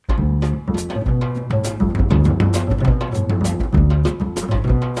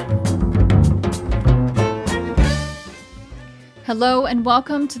Hello and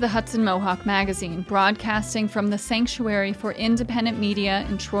welcome to the Hudson Mohawk Magazine, broadcasting from the Sanctuary for Independent Media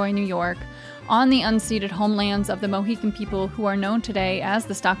in Troy, New York, on the unceded homelands of the Mohican people who are known today as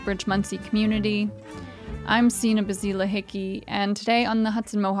the Stockbridge-Munsee community. I'm Sina Bazila Hickey, and today on the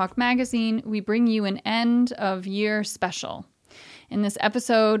Hudson Mohawk Magazine, we bring you an end-of-year special. In this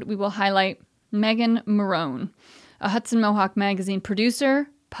episode, we will highlight Megan Morrone, a Hudson Mohawk Magazine producer,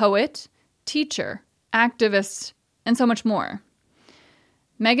 poet, teacher, activist, and so much more.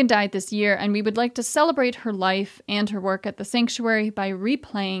 Megan died this year, and we would like to celebrate her life and her work at the Sanctuary by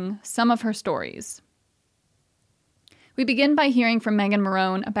replaying some of her stories. We begin by hearing from Megan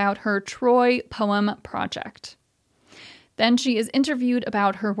Morrone about her Troy Poem Project. Then she is interviewed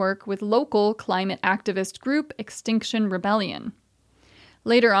about her work with local climate activist group Extinction Rebellion.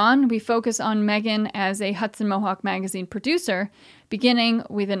 Later on, we focus on Megan as a Hudson Mohawk Magazine producer, beginning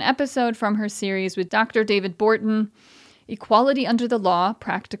with an episode from her series with Dr. David Borton, Equality Under the Law,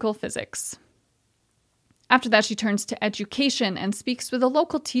 Practical Physics. After that, she turns to education and speaks with a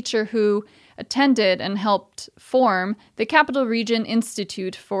local teacher who attended and helped form the Capital Region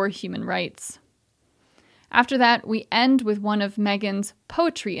Institute for Human Rights. After that, we end with one of Megan's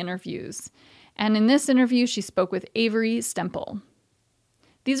poetry interviews, and in this interview, she spoke with Avery Stemple.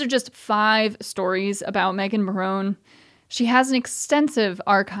 These are just 5 stories about Megan Morrone. She has an extensive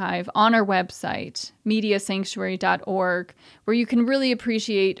archive on our website, mediasanctuary.org, where you can really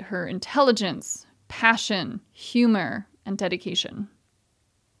appreciate her intelligence, passion, humor, and dedication.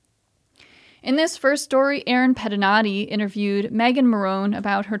 In this first story, Erin Pedinati interviewed Megan Morrone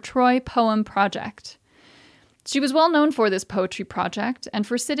about her Troy Poem Project. She was well known for this poetry project and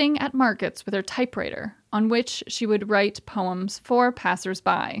for sitting at markets with her typewriter, on which she would write poems for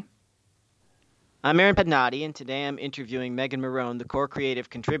passers-by. I'm Erin Pedinati, and today I'm interviewing Megan Morrone, the core creative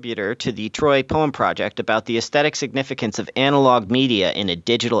contributor to the Troy Poem Project, about the aesthetic significance of analog media in a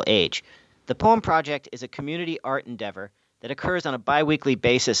digital age. The Poem Project is a community art endeavor that occurs on a bi-weekly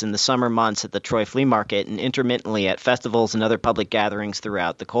basis in the summer months at the Troy Flea Market and intermittently at festivals and other public gatherings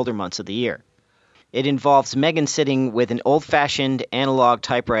throughout the colder months of the year. It involves Megan sitting with an old-fashioned analog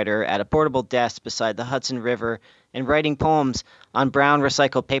typewriter at a portable desk beside the Hudson River and writing poems on brown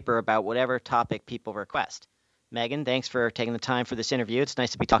recycled paper about whatever topic people request. Megan, thanks for taking the time for this interview. It's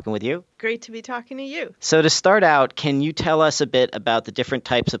nice to be talking with you. Great to be talking to you. So to start out, can you tell us a bit about the different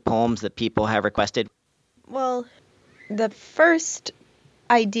types of poems that people have requested? Well, the first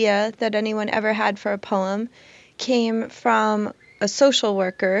idea that anyone ever had for a poem came from a social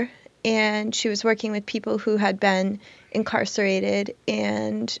worker, and she was working with people who had been incarcerated,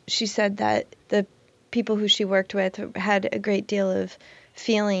 and she said that the people who she worked with had a great deal of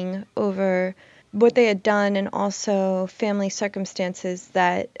feeling over what they had done and also family circumstances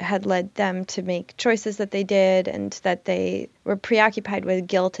that had led them to make choices that they did, and that they were preoccupied with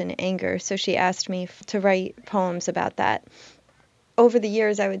guilt and anger. So she asked me to write poems about that. Over the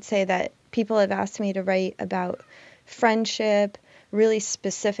years, I would say that people have asked me to write about friendship, really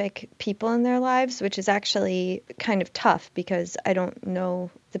specific people in their lives, which is actually kind of tough because I don't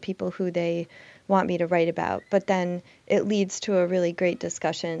know the people who they want me to write about. But then it leads to a really great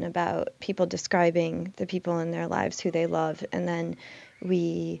discussion about people describing the people in their lives who they love, and then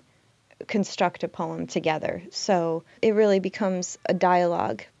we construct a poem together. So it really becomes a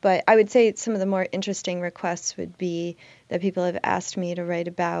dialogue. But I would say some of the more interesting requests would be that people have asked me to write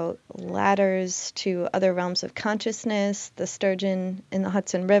about ladders to other realms of consciousness, the sturgeon in the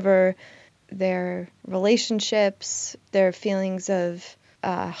Hudson River, their relationships, their feelings of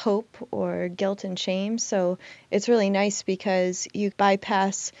hope or guilt and shame. So it's really nice because you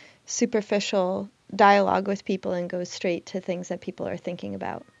bypass superficial dialogue with people and go straight to things that people are thinking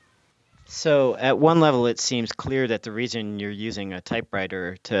about. So at one level, it seems clear that the reason you're using a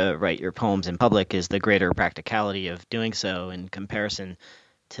typewriter to write your poems in public is the greater practicality of doing so in comparison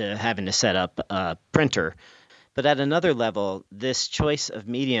to having to set up a printer. But at another level, this choice of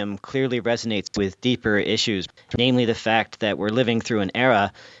medium clearly resonates with deeper issues, namely the fact that we're living through an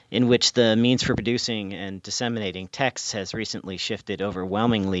era in which the means for producing and disseminating texts has recently shifted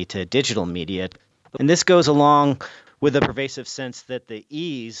overwhelmingly to digital media. And this goes along with a pervasive sense that the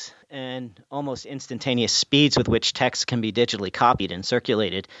ease and almost instantaneous speeds with which texts can be digitally copied and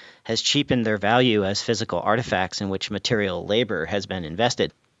circulated has cheapened their value as physical artifacts in which material labor has been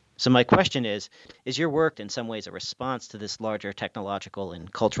invested. So my question is your work in some ways a response to this larger technological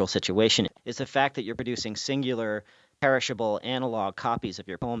and cultural situation? Is the fact that you're producing singular, perishable, analog copies of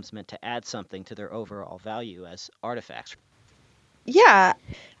your poems meant to add something to their overall value as artifacts? Yeah,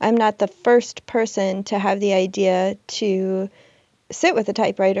 I'm not the first person to have the idea to sit with a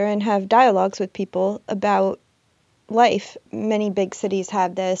typewriter and have dialogues with people about life. Many big cities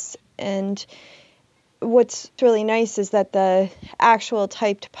have this, and what's really nice is that the actual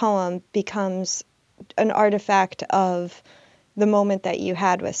typed poem becomes an artifact of the moment that you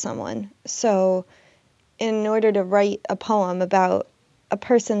had with someone. So in order to write a poem about a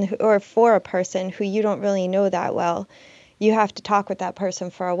person or for a person who you don't really know that well, you have to talk with that person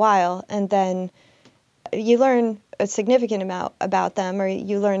for a while, and then you learn a significant amount about them, or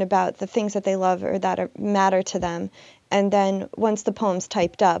you learn about the things that they love or that matter to them. And then once the poem's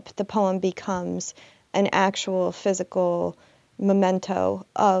typed up, the poem becomes an actual physical memento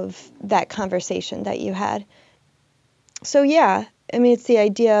of that conversation that you had. So yeah, I mean, it's the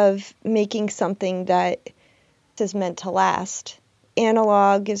idea of making something that is meant to last.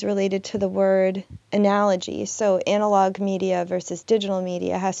 Analog is related to the word analogy. So analog media versus digital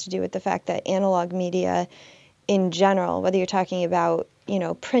media has to do with the fact that analog media in general, whether you're talking about,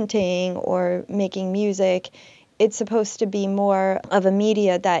 printing or making music, it's supposed to be more of a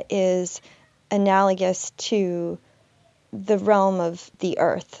media that is analogous to the realm of the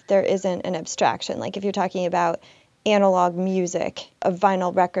earth. There isn't an abstraction. Like if you're talking about analog music, a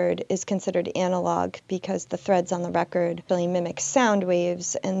vinyl record is considered analog because the threads on the record really mimic sound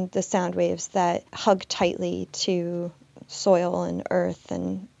waves, and the sound waves that hug tightly to soil and earth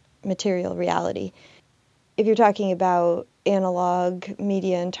and material reality. If you're talking about analog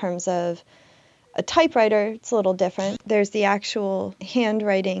media in terms of a typewriter, it's a little different. There's the actual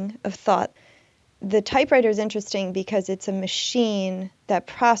handwriting of thought. The typewriter is interesting because it's a machine that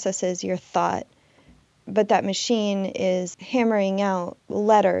processes your thought, but that machine is hammering out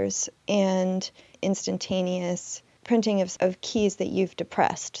letters and instantaneous printing of keys that you've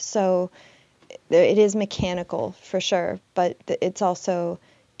depressed. So it is mechanical for sure, but it's also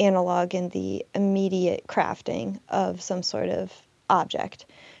analog in the immediate crafting of some sort of object.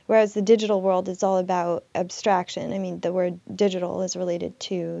 Whereas the digital world is all about abstraction. I mean, the word digital is related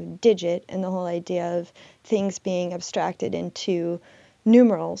to digit and the whole idea of things being abstracted into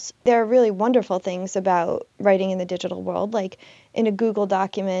numerals. There are really wonderful things about writing in the digital world. Like in a Google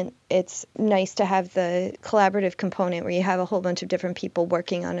document, it's nice to have the collaborative component where you have a whole bunch of different people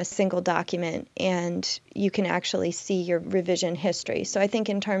working on a single document and you can actually see your revision history. So I think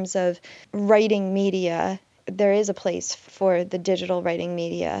in terms of writing media, there is a place for the digital writing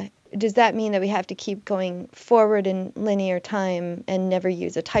media. Does that mean that we have to keep going forward in linear time and never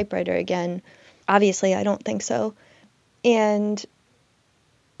use a typewriter again? Obviously, I don't think so. And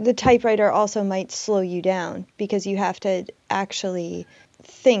the typewriter also might slow you down because you have to actually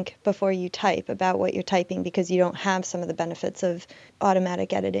think before you type about what you're typing because you don't have some of the benefits of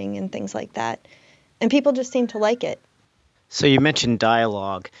automatic editing and things like that. And people just seem to like it. So you mentioned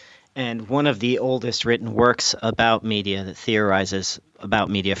dialogue, and one of the oldest written works about media that theorizes about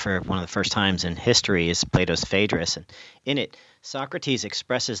media for one of the first times in history is Plato's Phaedrus. And in it, Socrates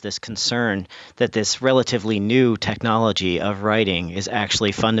expresses this concern that this relatively new technology of writing is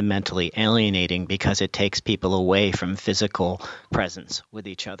actually fundamentally alienating because it takes people away from physical presence with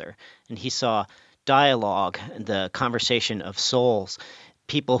each other. And he saw dialogue, the conversation of souls,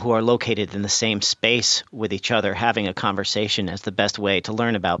 people who are located in the same space with each other having a conversation as the best way to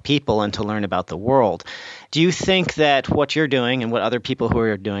learn about people and to learn about the world. Do you think that what you're doing and what other people who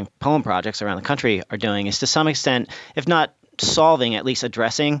are doing poem projects around the country are doing is to some extent, if not solving, at least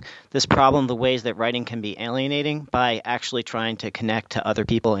addressing this problem, the ways that writing can be alienating by actually trying to connect to other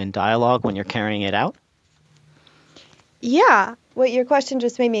people in dialogue when you're carrying it out? Yeah, what your question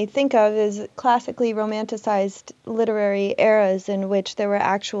just made me think of is classically romanticized literary eras in which there were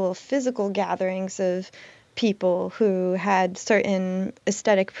actual physical gatherings of people who had certain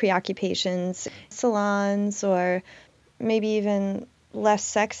aesthetic preoccupations, salons, or maybe even less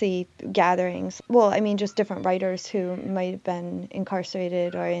sexy gatherings. Well, I mean, just different writers who might have been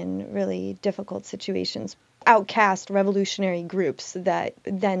incarcerated or in really difficult situations. Outcast revolutionary groups that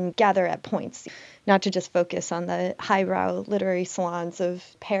then gather at points, not to just focus on the highbrow literary salons of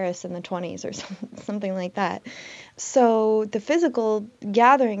Paris in the 20s or something like that. So the physical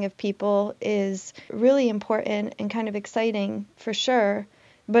gathering of people is really important and kind of exciting for sure,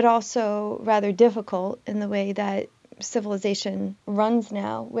 but also rather difficult in the way that civilization runs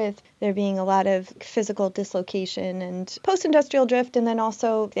now, with there being a lot of physical dislocation and post-industrial drift, and then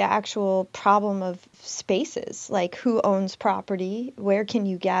also the actual problem of spaces, like who owns property, where can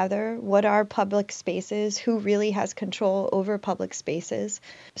you gather, what are public spaces, who really has control over public spaces.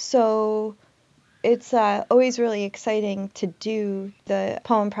 So it's always really exciting to do the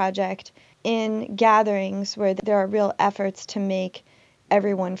poem project in gatherings where there are real efforts to make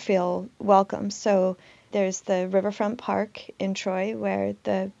everyone feel welcome. So there's the Riverfront Park in Troy where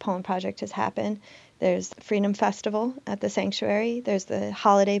the poem project has happened. There's Freedom Festival at the sanctuary. There's the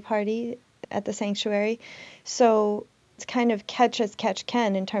holiday party at the sanctuary. So it's kind of catch as catch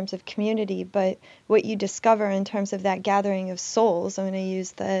can in terms of community, but what you discover in terms of that gathering of souls, I'm going to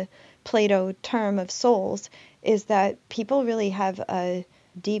use the Plato term of souls, is that people really have a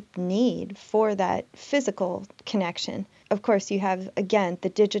deep need for that physical connection. Of course, you have, again, the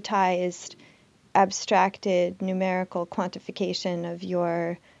digitized, abstracted, numerical quantification of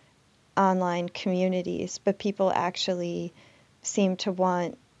your online communities, but people actually seem to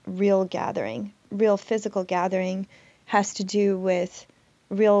want real gathering. Real physical gathering has to do with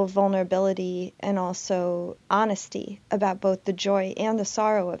real vulnerability and also honesty about both the joy and the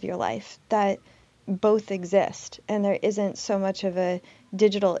sorrow of your life, that both exist, and there isn't so much of a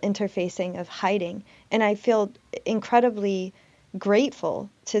digital interfacing of hiding. And I feel incredibly grateful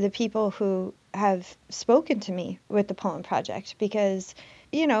to the people who have spoken to me with the Poem Project, because,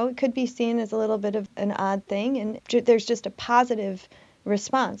 you know, it could be seen as a little bit of an odd thing, and there's just a positive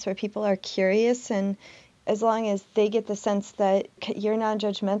response where people are curious, and as long as they get the sense that you're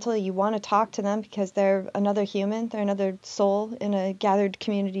non-judgmental, you want to talk to them because they're another human, they're another soul in a gathered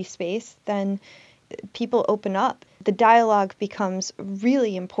community space, then people open up. The dialogue becomes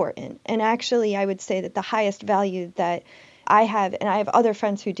really important. And actually, I would say that the highest value that I have, and I have other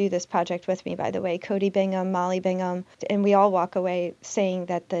friends who do this project with me, by the way, Cody Bingham, Molly Bingham, and we all walk away saying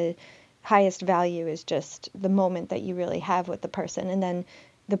that the highest value is just the moment that you really have with the person. And then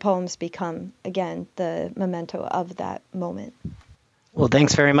the poems become, again, the memento of that moment. Well,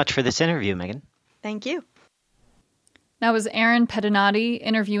 thanks very much for this interview, Megan. Thank you. That was Erin Pedinati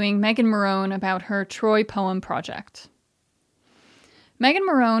interviewing Megan Morone about her Troy Poem Project. Megan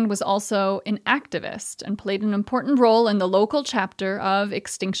Morone was also an activist and played an important role in the local chapter of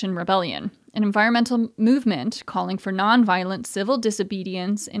Extinction Rebellion, an environmental movement calling for nonviolent civil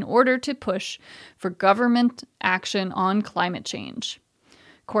disobedience in order to push for government action on climate change.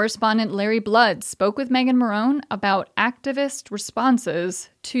 Correspondent Larry Blood spoke with Megan Morone about activist responses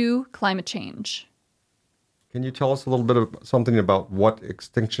to climate change. Can you tell us a little bit of something about what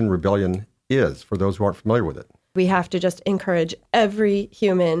Extinction Rebellion is, for those who aren't familiar with it? We have to just encourage every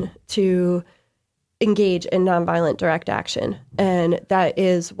human to engage in nonviolent direct action, and that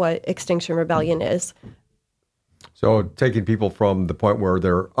is what Extinction Rebellion is. So taking people from the point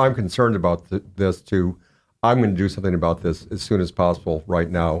where I'm concerned about this to, I'm going to do something about this as soon as possible right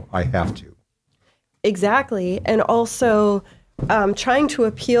now, I have to. Exactly. And also trying to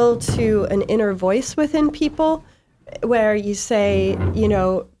appeal to an inner voice within people where you say, you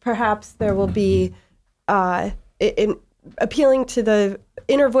know, perhaps there will be appealing to the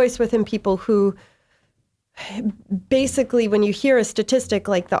inner voice within people who basically, when you hear a statistic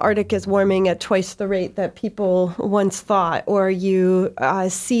like the Arctic is warming at twice the rate that people once thought, or you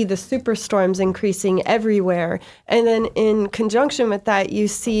see the superstorms increasing everywhere, and then in conjunction with that, you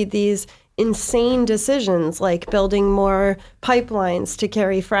see these insane decisions like building more pipelines to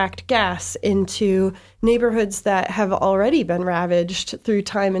carry fracked gas into neighborhoods that have already been ravaged through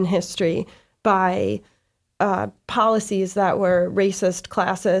time and history by policies that were racist,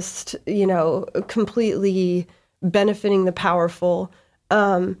 classist, you know, completely benefiting the powerful,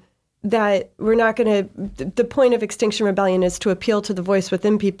 that we're not going to, the point of Extinction Rebellion is to appeal to the voice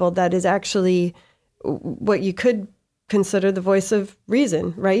within people that is actually what you could consider the voice of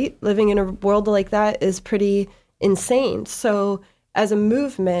reason, right? Living in a world like that is pretty insane. So as a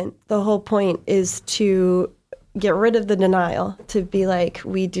movement, the whole point is to get rid of the denial, to be like,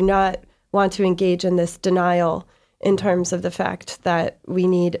 we do not want to engage in this denial in terms of the fact that we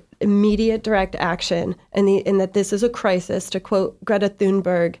need immediate direct action and that this is a crisis. To quote Greta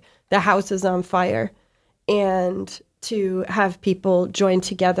Thunberg, the house is on fire, and to have people join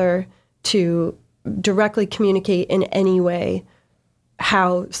together to directly communicate in any way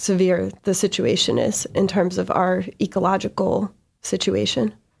how severe the situation is in terms of our ecological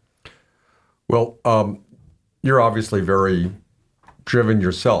situation. Well, you're obviously very driven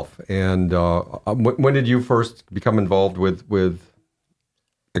yourself. And when did you first become involved with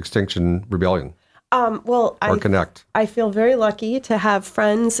Extinction Rebellion? Connect? I feel very lucky to have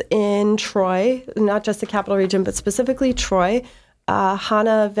friends in Troy, not just the capital region, but specifically Troy.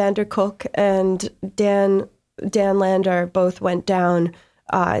 Hannah Vanderkook and Dan Lander both went down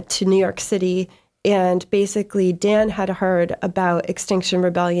to New York City, and basically Dan had heard about Extinction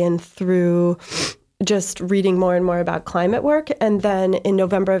Rebellion through just reading more and more about climate work. And then in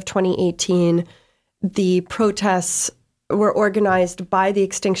November of 2018, the protests were organized by the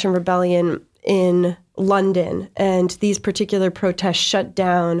Extinction Rebellion in London, and these particular protests shut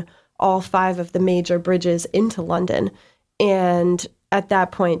down all 5 of the major bridges into London. And at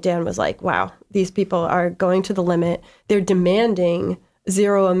that point, Dan was like, wow, these people are going to the limit. They're demanding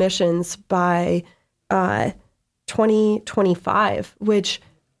zero emissions by 2025, which,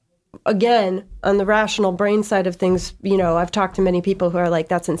 again, on the rational brain side of things, I've talked to many people who are like,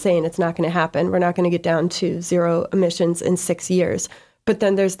 that's insane. It's not going to happen. We're not going to get down to zero emissions in 6 years. But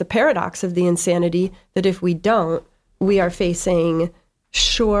then there's the paradox of the insanity that if we don't, we are facing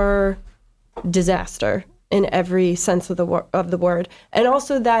sure disaster in every sense of the word. And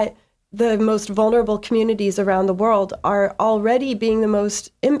also that the most vulnerable communities around the world are already being the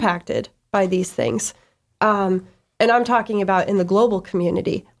most impacted by these things. And I'm talking about in the global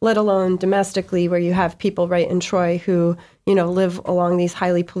community, let alone domestically, where you have people right in Troy who, live along these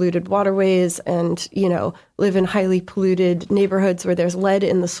highly polluted waterways and, live in highly polluted neighborhoods where there's lead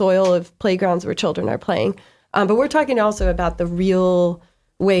in the soil of playgrounds where children are playing. But we're talking also about the real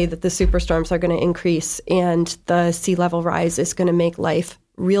way that the superstorms are going to increase and the sea level rise is going to make life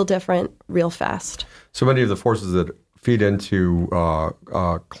real different, real fast. So many of the forces that feed into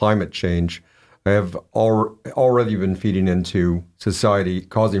climate change have already been feeding into society,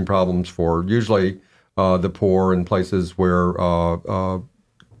 causing problems for usually the poor in places where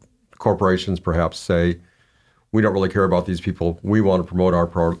corporations perhaps say, we don't really care about these people. We want to promote our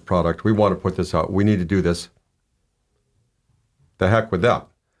product. We want to put this out. We need to do this. The heck with that.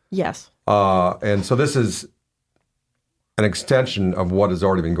 Yes. And so this is an extension of what has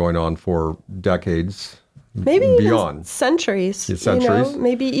already been going on for decades. Maybe beyond even centuries. Centuries.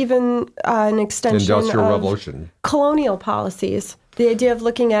 Maybe even an extension Industrial of Revolution. Colonial policies. The idea of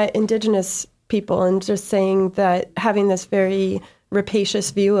looking at indigenous people and just saying that having this very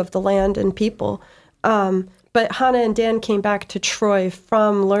rapacious view of the land and people. But Hannah and Dan came back to Troy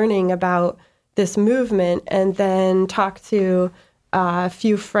from learning about this movement and then talked to a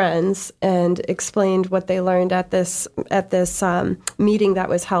few friends and explained what they learned at this meeting that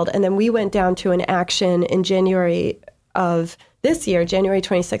was held. And then we went down to an action in January of this year, January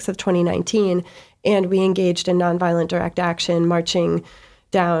 26th of 2019, and we engaged in nonviolent direct action, marching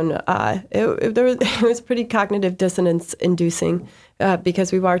down. It was pretty cognitive dissonance inducing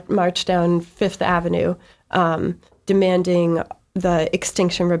because we marched down Fifth Avenue demanding the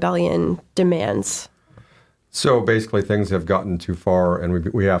Extinction Rebellion demands. So basically things have gotten too far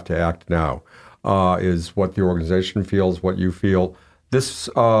and we have to act now, is what the organization feels, what you feel. This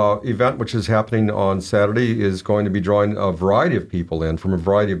event, which is happening on Saturday, is going to be drawing a variety of people in from a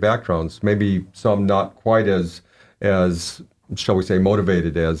variety of backgrounds, maybe some not quite as shall we say,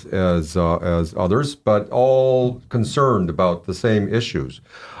 motivated as others, but all concerned about the same issues.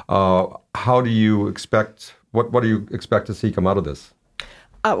 How do you expect, what do you expect to see come out of this?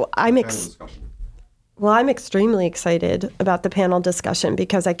 I'm extremely excited about the panel discussion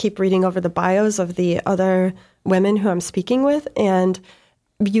because I keep reading over the bios of the other women who I'm speaking with, and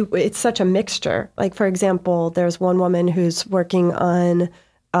it's such a mixture. Like, for example, there's one woman who's working on,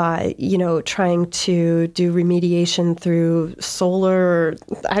 trying to do remediation through solar,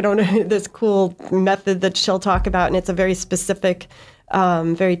 I don't know, this cool method that she'll talk about, and it's a very specific,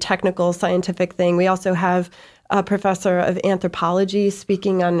 very technical, scientific thing. We also have a professor of anthropology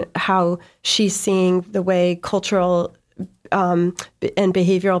speaking on how she's seeing the way cultural and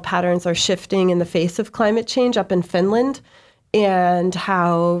behavioral patterns are shifting in the face of climate change up in Finland, and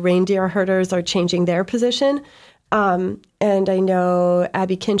how reindeer herders are changing their position. And I know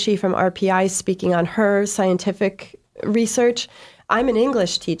Abby Kinchy from RPI speaking on her scientific research. I'm an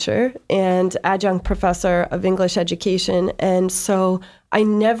English teacher and adjunct professor of English education, and so I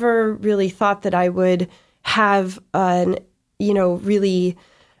never really thought that I would have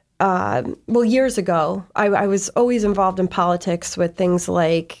years ago, I was always involved in politics with things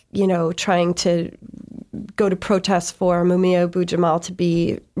like, trying to go to protests for Mumia Abu-Jamal to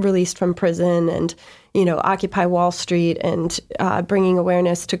be released from prison and, Occupy Wall Street and bringing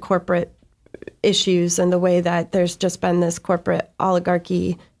awareness to corporate issues and the way that there's just been this corporate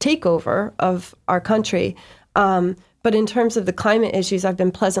oligarchy takeover of our country. But in terms of the climate issues, I've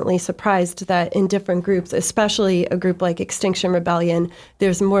been pleasantly surprised that in different groups, especially a group like Extinction Rebellion,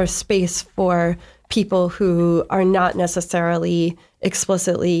 there's more space for people who are not necessarily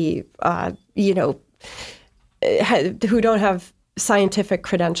explicitly, who don't have scientific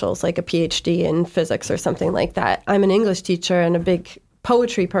credentials like a PhD in physics or something like that. I'm an English teacher and a big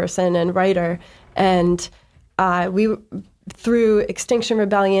poetry person and writer, and we, through Extinction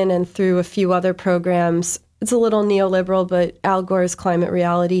Rebellion and through a few other programs, it's a little neoliberal, but Al Gore's Climate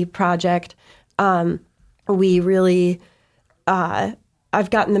Reality Project, we really I've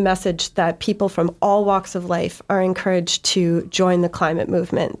gotten the message that people from all walks of life are encouraged to join the climate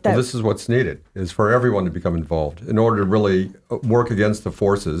movement. Well, this is what's needed, is for everyone to become involved in order to really work against the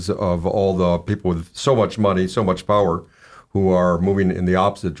forces of all the people with so much money, so much power, who are moving in the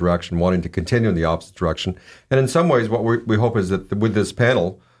opposite direction, wanting to continue in the opposite direction. And in some ways, what we hope is that with this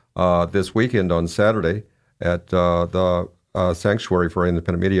panel this weekend on Saturday at the Sanctuary for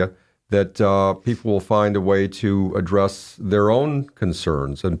Independent Media, that people will find a way to address their own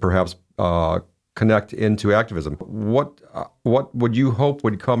concerns and perhaps connect into activism. What would you hope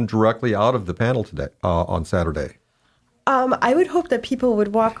would come directly out of the panel today on Saturday? I would hope that people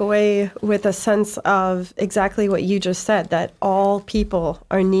would walk away with a sense of exactly what you just said, that all people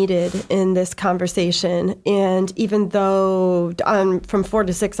are needed in this conversation. And even though from 4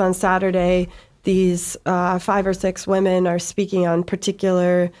 to 6 on Saturday, these 5 or 6 women are speaking on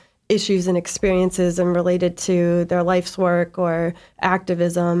particular issues and experiences and related to their life's work or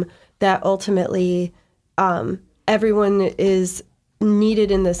activism, that ultimately everyone is needed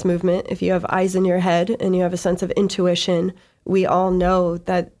in this movement. If you have eyes in your head and you have a sense of intuition, we all know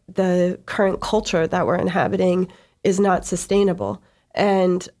that the current culture that we're inhabiting is not sustainable.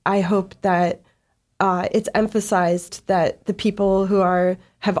 And I hope that it's emphasized that the people who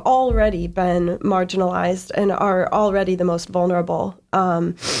have already been marginalized and are already the most vulnerable,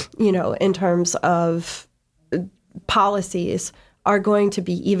 in terms of policies, are going to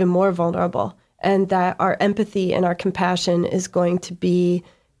be even more vulnerable, and that our empathy and our compassion is going to be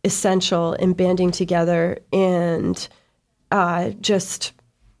essential in banding together and just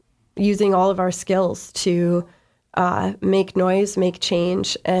using all of our skills to make noise, make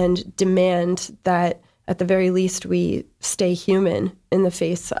change, and demand that at the very least we stay human in the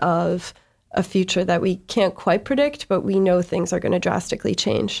face of a future that we can't quite predict, but we know things are going to drastically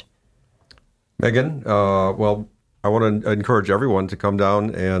change. Megan, well, I want to encourage everyone to come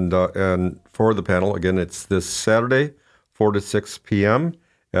down and for the panel. Again, it's this Saturday, 4 to 6 p.m.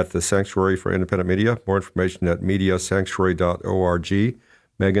 at the Sanctuary for Independent Media. More information at mediasanctuary.org.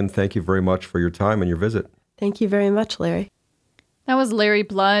 Megan, thank you very much for your time and your visit. Thank you very much, Larry. That was Larry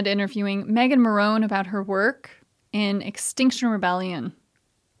Blood interviewing Megan Morone about her work in Extinction Rebellion.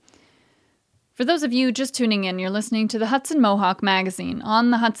 For those of you just tuning in, you're listening to the Hudson Mohawk Magazine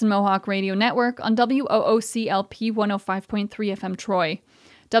on the Hudson Mohawk Radio Network on WOOCLP 105.3 FM Troy,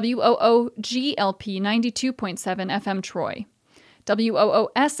 WOOGLP 92.7 FM Troy,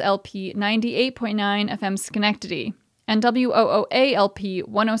 WOOSLP 98.9 FM Schenectady, and WOOALP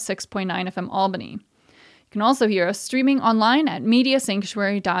 106.9 FM Albany. You can also hear us streaming online at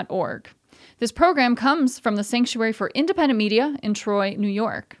mediasanctuary.org. This program comes from the Sanctuary for Independent Media in Troy, New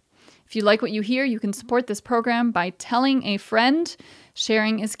York. If you like what you hear, you can support this program by telling a friend.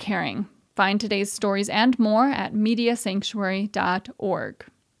 Sharing is caring. Find today's stories and more at mediasanctuary.org.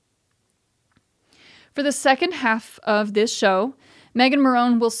 For the second half of this show, Megan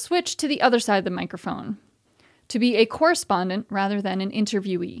Morone will switch to the other side of the microphone to be a correspondent rather than an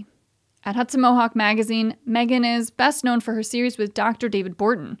interviewee. At Hudson Mohawk Magazine, Megan is best known for her series with Dr. David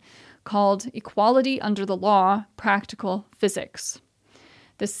Borton called Equality Under the Law, Practical Physics.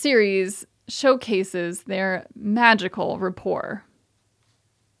 The series showcases their magical rapport.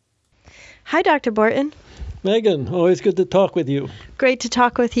 Hi, Dr. Borton. Megan, always good to talk with you. Great to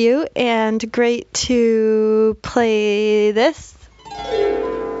talk with you, and great to play this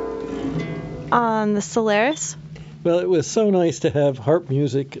on the Solaris. Well, it was so nice to have harp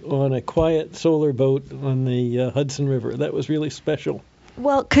music on a quiet solar boat on the Hudson River. That was really special.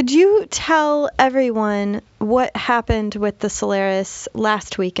 Well, could you tell everyone what happened with the Solaris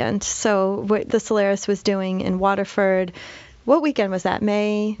last weekend? So what the Solaris was doing in Waterford. What weekend was that?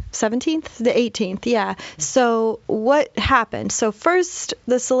 May 17th? The 18th, yeah. So what happened? So first,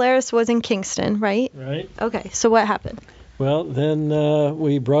 the Solaris was in Kingston, right? Right. Okay, so what happened? Well, then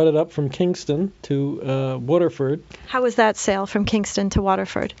we brought it up from Kingston to Waterford. How was that sail from Kingston to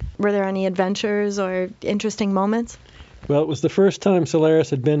Waterford? Were there any adventures or interesting moments? Well, it was the first time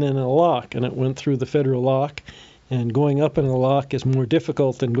Solaris had been in a lock, and it went through the Federal Lock. And going up in a lock is more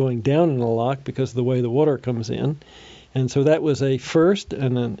difficult than going down in a lock because of the way the water comes in. And so that was a first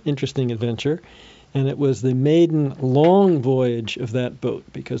and an interesting adventure. And it was the maiden long voyage of that boat,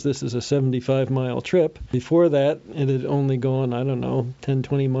 because this is a 75-mile trip. Before that, it had only gone, 10,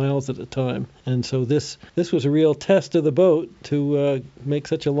 20 miles at a time. And so this was a real test of the boat to make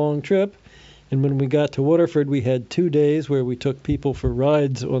such a long trip. And when we got to Waterford, we had 2 days where we took people for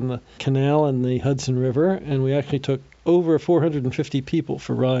rides on the canal and the Hudson River, and we actually took over 450 people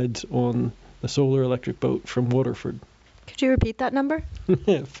for rides on the solar electric boat from Waterford. Could you repeat that number?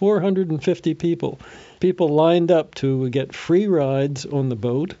 450 people. People lined up to get free rides on the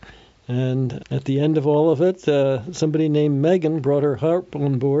boat. And at the end of all of it, somebody named Megan brought her harp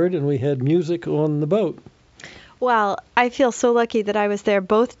on board, and we had music on the boat. Well, I feel so lucky that I was there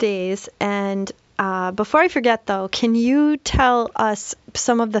both days. And before I forget, though, can you tell us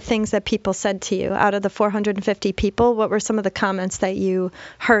some of the things that people said to you out of the 450 people? What were some of the comments that you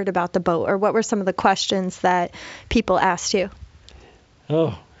heard about the boat, or what were some of the questions that people asked you?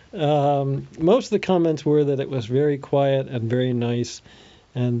 Most of the comments were that it was very quiet and very nice,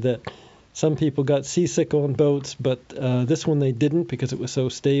 and that some people got seasick on boats, but this one they didn't because it was so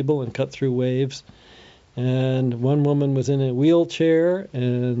stable and cut through waves. And one woman was in a wheelchair,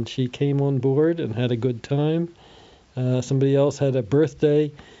 and she came on board and had a good time. Somebody else had a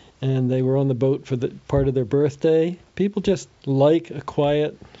birthday, and they were on the boat for the part of their birthday. People just like a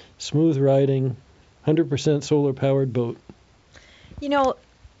quiet, smooth-riding, 100% solar-powered boat. You know,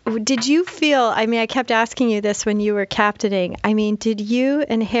 did you feel, I kept asking you this when you were captaining. Did you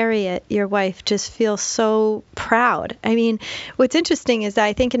and Harriet, your wife, just feel so proud? What's interesting is that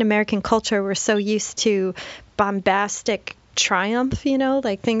I think in American culture, we're so used to bombastic triumph,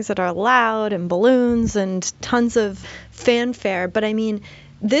 like things that are loud and balloons and tons of fanfare. But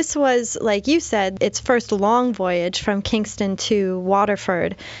this was, like you said, its first long voyage from Kingston to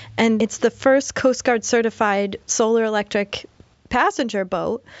Waterford. And it's the first Coast Guard certified solar electric passenger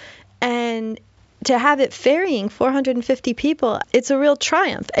boat, and to have it ferrying 450 people, it's a real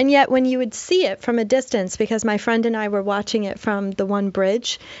triumph. And yet when you would see it from a distance, because my friend and I were watching it from the one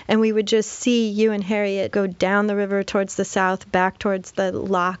bridge, and we would just see you and Harriet go down the river towards the south, back towards the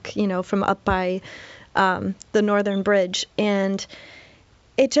lock, from up by the northern bridge, and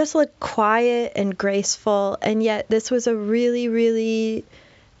it just looked quiet and graceful. And yet this was a really, really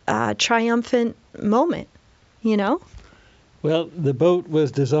triumphant moment, Well, the boat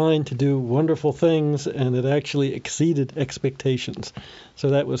was designed to do wonderful things, and it actually exceeded expectations. So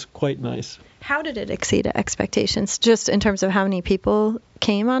that was quite nice. How did it exceed expectations? Just in terms of how many people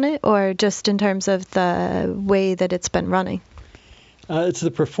came on it, or just in terms of the way that it's been running? It's the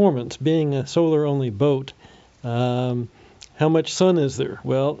performance. Being a solar-only boat, how much sun is there?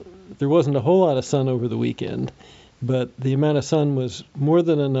 Well, there wasn't a whole lot of sun over the weekend, but the amount of sun was more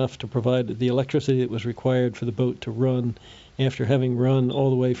than enough to provide the electricity that was required for the boat to run after having run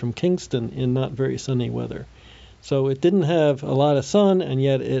all the way from Kingston in not very sunny weather. So it didn't have a lot of sun, and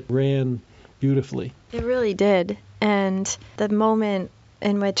yet it ran beautifully. It really did. And the moment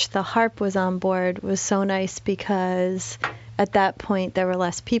in which the harp was on board was so nice, because at that point there were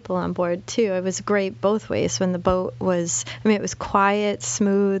less people on board too. It was great both ways. When the boat was, it was quiet,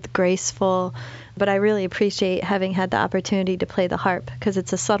 smooth, graceful, but I really appreciate having had the opportunity to play the harp, because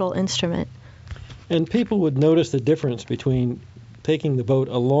it's a subtle instrument. And people would notice the difference between taking the boat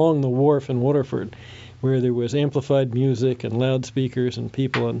along the wharf in Waterford, where there was amplified music and loudspeakers and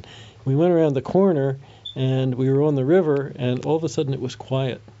people, and we went around the corner and we were on the river, and all of a sudden it was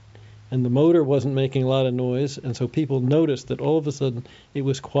quiet. And the motor wasn't making a lot of noise, and so people noticed that all of a sudden it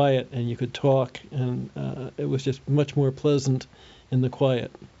was quiet and you could talk, and it was just much more pleasant in the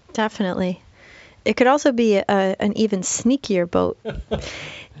quiet. Definitely. It could also be an even sneakier boat.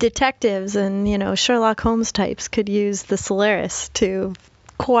 Detectives and, Sherlock Holmes types could use the Solaris to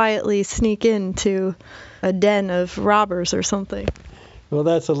quietly sneak into a den of robbers or something. Well,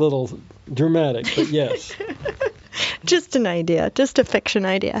 that's a little dramatic, but yes. Just an idea, just a fiction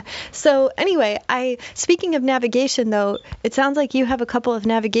idea. So anyway, speaking of navigation, though, it sounds like you have a couple of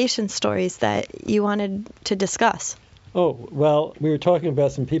navigation stories that you wanted to discuss. Oh, well, we were talking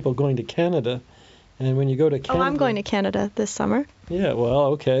about some people going to Canada. And when you go to Canada... Oh, I'm going to Canada this summer. Yeah, well,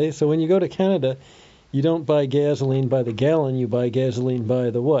 okay. So when you go to Canada, you don't buy gasoline by the gallon, you buy gasoline by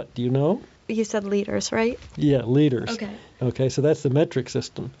the what? Do you know? You said liters, right? Yeah, liters. Okay. Okay, so that's the metric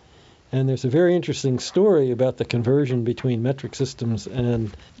system. And there's a very interesting story about the conversion between metric systems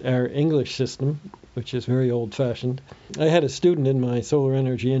and our English system, which is very old-fashioned. I had a student in my solar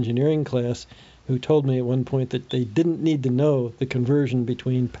energy engineering class who told me at one point that they didn't need to know the conversion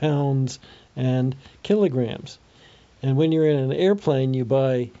between pounds and kilograms. And when you're in an airplane, you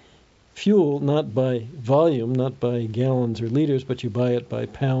buy fuel not by volume, not by gallons or liters, but you buy it by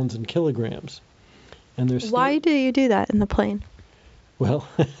pounds and kilograms. And Why do you do that in the plane? Well,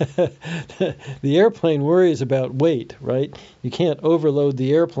 the airplane worries about weight, right? You can't overload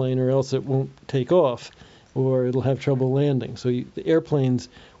the airplane or else it won't take off, or it'll have trouble landing. So the airplanes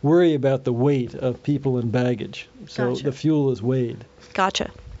worry about the weight of people and baggage. So Gotcha. The fuel is weighed. Gotcha.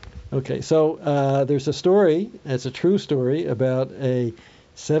 Okay, so there's a story, it's a true story, about a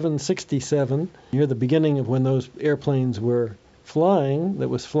 767, near the beginning of when those airplanes were flying, that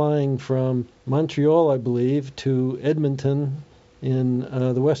was flying from Montreal, I believe, to Edmonton in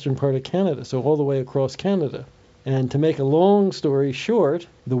the western part of Canada, so all the way across Canada. And to make a long story short,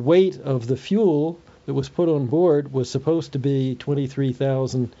 the weight of the fuel that was put on board was supposed to be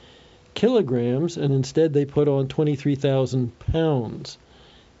 23,000 kilograms, and instead they put on 23,000 pounds.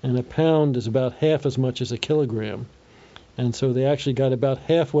 And a pound is about half as much as a kilogram. And so they actually got about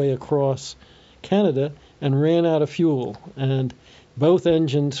halfway across Canada and ran out of fuel. And both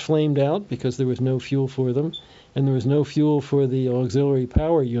engines flamed out because there was no fuel for them. And there was no fuel for the auxiliary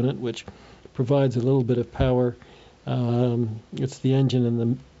power unit, which provides a little bit of power. It's the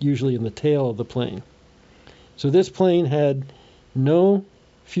engine usually in the tail of the plane. So this plane had no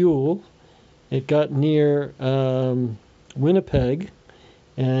fuel. It got near Winnipeg,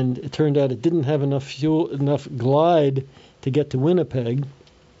 and it turned out it didn't have enough glide to get to Winnipeg.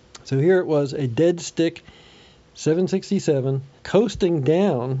 So here it was, a dead stick 767 coasting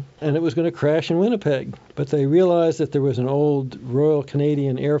down, and it was going to crash in Winnipeg. But they realized that there was an old Royal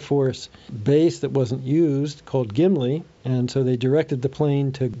Canadian Air Force base that wasn't used called Gimli, and so they directed the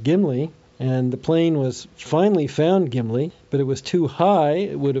plane to Gimli, and the plane was finally found Gimli, but it was too high.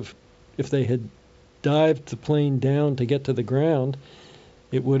 It would have, if they had dived the plane down to get to the ground,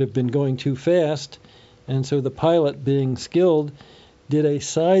 it would have been going too fast, and so the pilot, being skilled, did a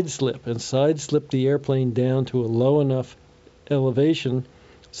side slip and slipped the airplane down to a low enough elevation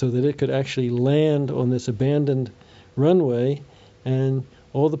so that it could actually land on this abandoned runway, and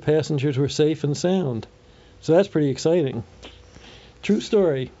all the passengers were safe and sound. So that's pretty exciting. True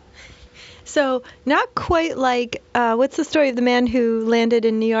story. So not quite like, what's the story of the man who landed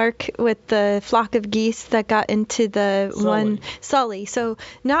in New York with the flock of geese that got into the Sully. So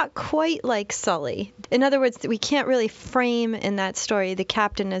not quite like Sully. In other words, we can't really frame in that story the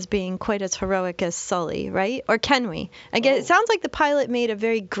captain as being quite as heroic as Sully, right? Or can we? I guess it sounds like the pilot made a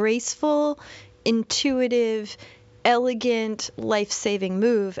very graceful, intuitive, elegant, life-saving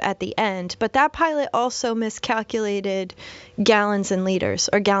move at the end, but that pilot also miscalculated gallons and liters,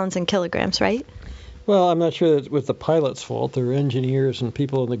 or gallons and kilograms, right? Well, I'm not sure that it was the pilot's fault. There are engineers and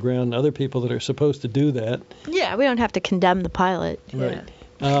people on the ground and other people that are supposed to do that. Yeah, we don't have to condemn the pilot. Right.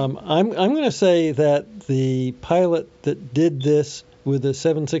 Yeah. I'm going to say that the pilot that did this with the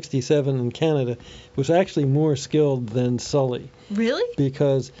 767 in Canada was actually more skilled than Sully. Really?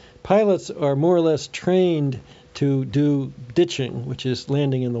 Because pilots are more or less trained to do ditching, which is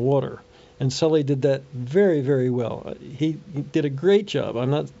landing in the water. And Sully did that very, very well. He did a great job.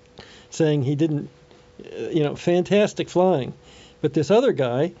 I'm not saying he didn't, fantastic flying. But this other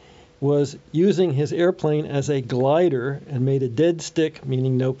guy was using his airplane as a glider and made a dead stick,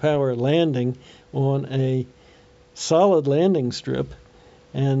 meaning no power, landing on a solid landing strip.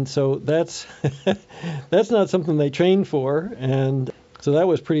 And so that's that's not something they trained for. And so that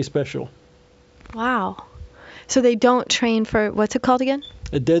was pretty special. Wow. So they don't train for, what's it called again?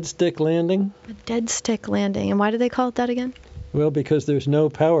 A dead stick landing. A dead stick landing. And why do they call it that again? Well, because there's no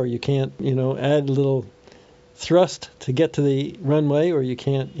power. You can't, add a little thrust to get to the runway, or you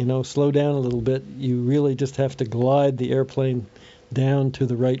can't, slow down a little bit. You really just have to glide the airplane down to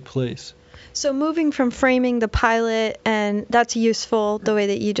the right place. So moving from framing the pilot, and that's useful, the way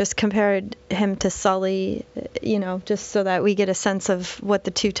that you just compared him to Sully, just so that we get a sense of what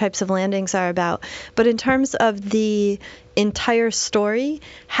the two types of landings are about. But in terms of the entire story,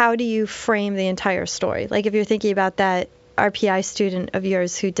 how do you frame the entire story? Like if you're thinking about that RPI student of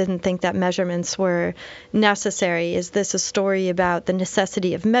yours who didn't think that measurements were necessary, is this a story about the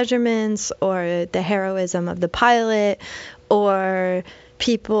necessity of measurements, or the heroism of the pilot, or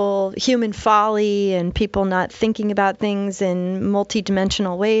human folly, and people not thinking about things in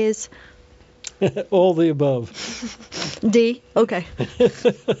multidimensional ways? All the above. D? Okay.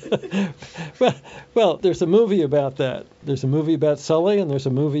 Well, there's a movie about that. There's a movie about Sully, and there's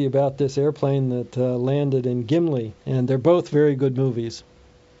a movie about this airplane that landed in Gimli, and they're both very good movies.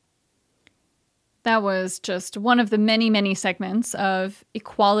 That was just one of the many, many segments of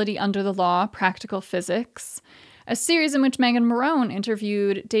Equality Under the Law, Practical Physics, a series in which Megan Morrone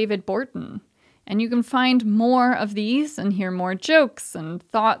interviewed David Borton. And you can find more of these and hear more jokes and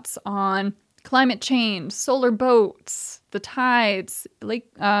thoughts on climate change, solar boats, the tides,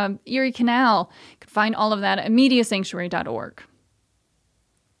 Lake Erie Canal. You can find all of that at mediasanctuary.org.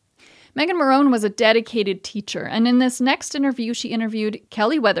 Megan Morrone was a dedicated teacher, and in this next interview, she interviewed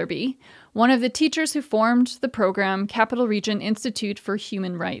Kelly Weatherby, one of the teachers who formed the program Capital Region Institute for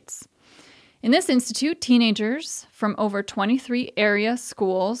Human Rights. In this institute, teenagers from over 23 area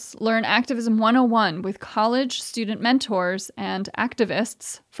schools learn Activism 101 with college student mentors and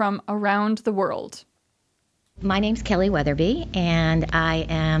activists from around the world. My name's Kelly Weatherby, and I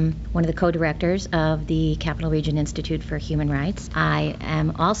am one of the co-directors of the Capital Region Institute for Human Rights. I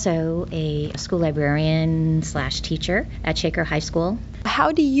am also a school librarian/teacher at Shaker High School.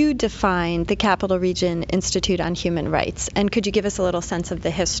 How do you define the Capital Region Institute on Human Rights? And could you give us a little sense of the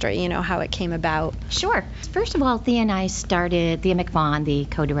history, how it came about? Sure. First of all, Thea and I started, Thea McVaughn, the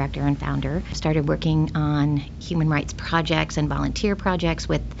co-director and founder, started working on human rights projects and volunteer projects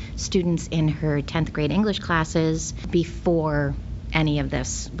with students in her 10th grade English classes before any of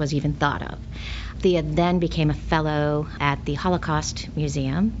this was even thought of. Thea then became a fellow at the Holocaust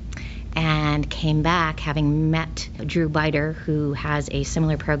Museum and came back having met Drew Biter, who has a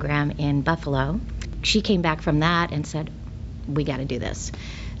similar program in Buffalo. She came back from that and said, we got to do this.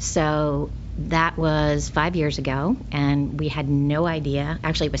 So that was 5 years ago, and we had no idea.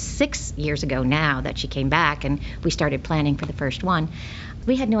 Actually, it was 6 years ago now that she came back, and we started planning for the first one.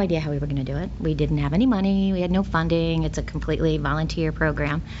 We had no idea how we were going to do it. We didn't have any money. We had no funding. It's a completely volunteer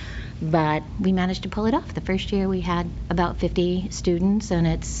program. But we managed to pull it off. The first year we had about 50 students, and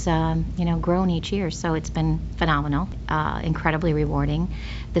it's grown each year. So it's been phenomenal, incredibly rewarding.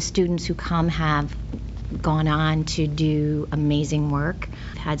 The students who come have gone on to do amazing work.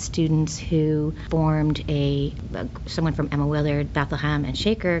 I've had students who formed someone from Emma Willard, Bethlehem, and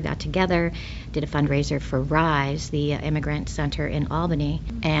Shaker got together, did a fundraiser for RISE, the immigrant center in Albany,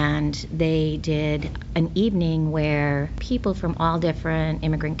 and they did an evening where people from all different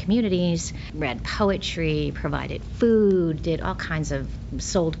immigrant communities read poetry, provided food, did all kinds of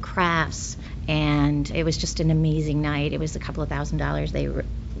sold crafts, and it was just an amazing night. It was a couple of $1,000s they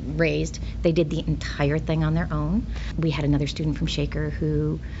raised. They did the entire thing on their own. We had another student from Shaker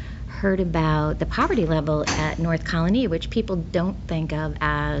who heard about the poverty level at North Colony, which people don't think of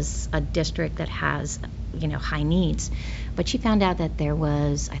as a district that has, high needs. But she found out that there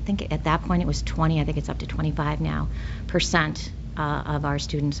was, I think at that point it was 20, I think it's up to 25 now, % of our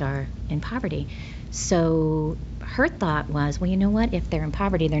students are in poverty. So her thought was, well, you know what? If they're in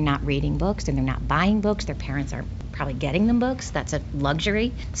poverty, they're not reading books and they're not buying books. Their parents are probably getting them books. That's a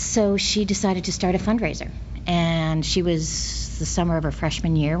luxury. So she decided to start a fundraiser. And she was the summer of her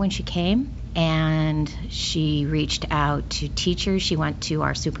freshman year when she came. And she reached out to teachers. She went to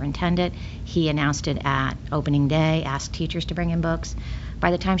our superintendent. He announced it at opening day, asked teachers to bring in books.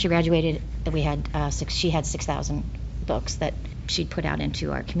 By the time she graduated, she had 6,000 books that she'd put out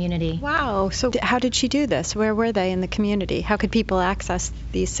into our community. Wow. So how did she do this? Where were they in the community? How could people access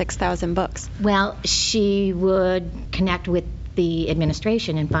these 6,000 books? Well, she would connect with the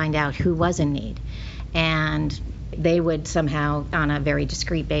administration and find out who was in need. And they would somehow, on a very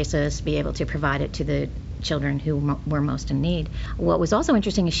discreet basis, be able to provide it to the children who were most in need. What was also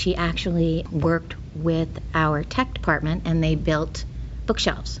interesting is she actually worked with our tech department, and they built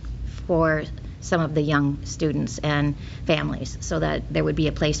bookshelves for some of the young students and families so that there would be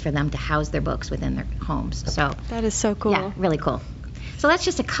a place for them to house their books within their homes. So that is so cool. Yeah, really cool. So that's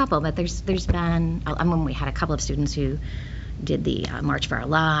just a couple, but there's been, we had a couple of students who did the March for Our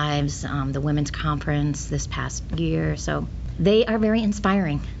Lives, the Women's Conference this past year. So they are very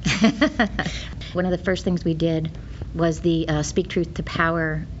inspiring. One of the first things we did was the Speak Truth to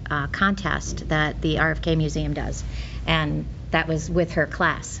Power contest that the RFK Museum does. And that was with her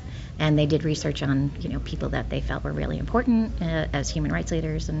class. And they did research on, people that they felt were really important as human rights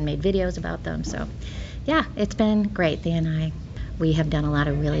leaders and made videos about them. So, yeah, it's been great. Thea and we have done a lot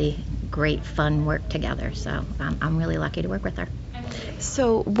of really great, fun work together. So I'm really lucky to work with her.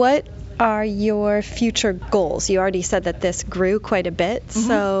 So what are your future goals? You already said that this grew quite a bit. Mm-hmm.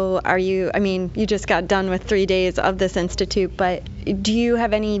 So you just got done with 3 days of this institute, but do you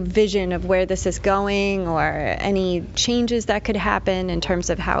have any vision of where this is going or any changes that could happen in terms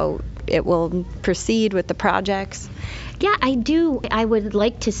of how it will proceed with the projects? Yeah, I do. I would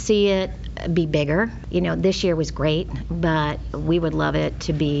like to see it be bigger. This year was great, but we would love it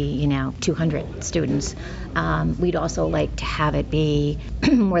to be, 200 students. We'd also like to have it be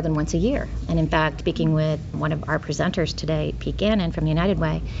more than once a year. And in fact, speaking with one of our presenters today, Pete Gannon from the United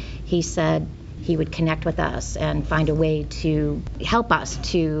Way, he said he would connect with us and find a way to help us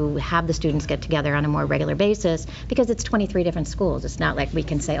to have the students get together on a more regular basis, because it's 23 different schools. It's not like we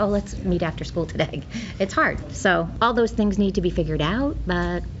can say, let's meet after school today. It's hard. So all those things need to be figured out,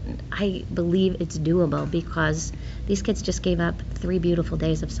 but I believe it's doable because these kids just gave up 3 beautiful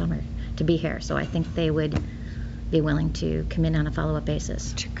days of summer to be here. So I think they would be willing to commit on a follow-up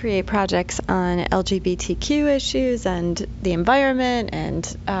basis. To create projects on LGBTQ issues and the environment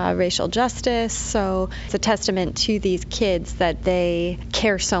and racial justice. So it's a testament to these kids that they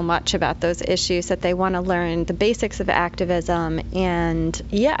care so much about those issues, that they want to learn the basics of activism and,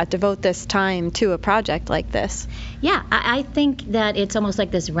 devote this time to a project like this. Yeah, I think that it's almost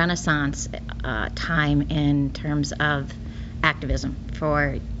like this renaissance time in terms of activism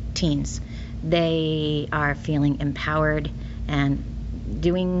for teens. They are feeling empowered and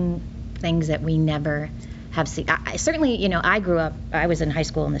doing things that we never have seen. Certainly, I grew up, I was in high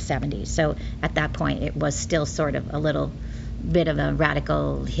school in the 70s, so at that point it was still sort of a little bit of a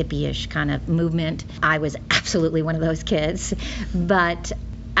radical hippie-ish kind of movement. I was absolutely one of those kids, but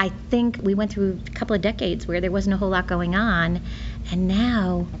I think we went through a couple of decades where there wasn't a whole lot going on, and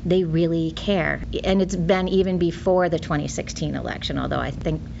now they really care. And it's been even before the 2016 election, although I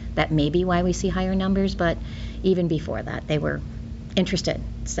think that may be why we see higher numbers, but even before that, they were interested.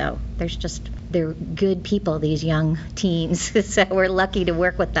 So they're good people, these young teens, so we're lucky to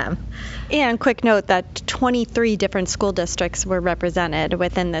work with them. And quick note that 23 different school districts were represented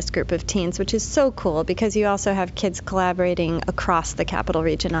within this group of teens, which is so cool because you also have kids collaborating across the Capital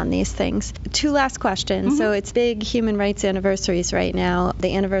Region on these things. 2 last questions. So it's big human rights anniversaries right now,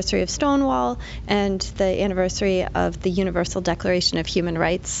 the anniversary of Stonewall and the anniversary of the Universal Declaration of Human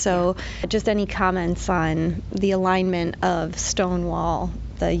Rights. So just any comments on the alignment of Stonewall,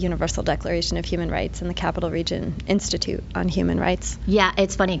 the Universal Declaration of Human Rights, and the Capital Region Institute on Human Rights? Yeah,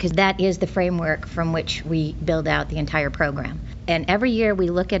 it's funny because that is the framework from which we build out the entire program. And every year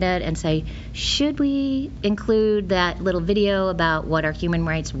we look at it and say, should we include that little video about what are human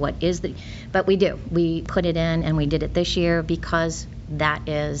rights, but we do. We put it in, and we did it this year because that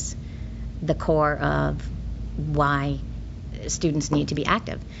is the core of why students need to be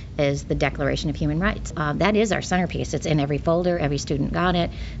active, is the Declaration of Human Rights. That is our centerpiece. It's in every folder. Every student got it.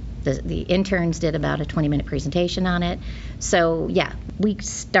 The interns did about a 20-minute presentation on it. So, we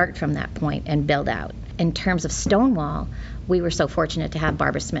start from that point and build out. In terms of Stonewall, we were so fortunate to have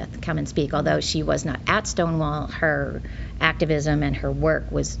Barbara Smith come and speak. Although she was not at Stonewall, her activism and her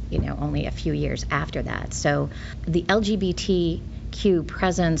work was, only a few years after that. So the LGBTQ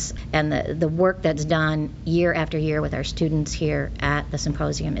presence and the work that's done year after year with our students here at the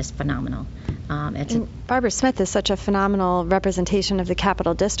symposium is phenomenal. Barbara Smith is such a phenomenal representation of the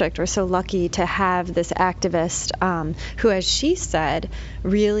Capital District. We're so lucky to have this activist who, as she said,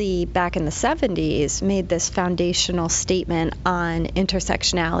 really back in the 70s made this foundational statement on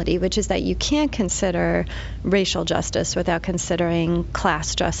intersectionality, which is that you can't consider racial justice without considering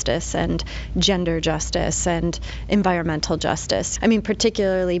class justice and gender justice and environmental justice. I mean,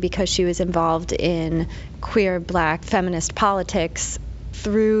 particularly because she was involved in queer, black, feminist politics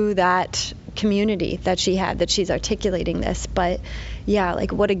through that community that she had, that she's articulating this. But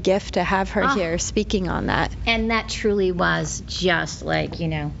what a gift to have her here speaking on that. And that truly was just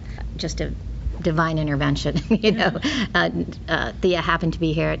just a divine intervention. Thea happened to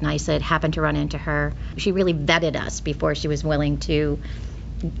be here at NYSUT, happened to run into her. She really vetted us before she was willing to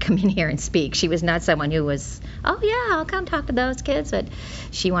come in here and speak. She was not someone who was, I'll come talk to those kids, but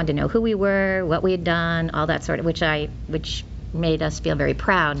she wanted to know who we were, what we had done, all that sort of, which made us feel very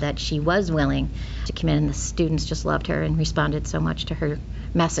proud that she was willing to come in, and the students just loved her and responded so much to her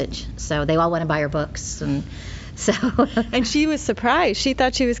message. So they all want to buy her books, and so. And she was surprised. She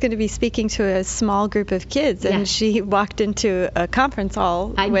thought she was going to be speaking to a small group of kids, and she walked into a conference hall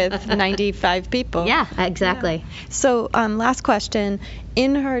with 95 people. Yeah, exactly. Yeah. So last question.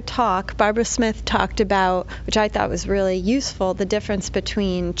 In her talk, Barbara Smith talked about, which I thought was really useful, the difference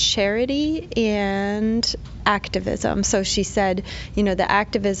between charity and activism. So she said, the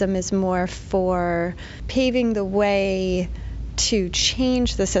activism is more for paving the way to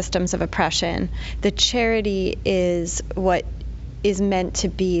change the systems of oppression. The charity is what is meant to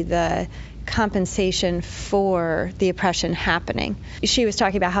be the compensation for the oppression happening. She was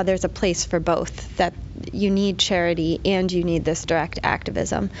talking about how there's a place for both, that you need charity and you need this direct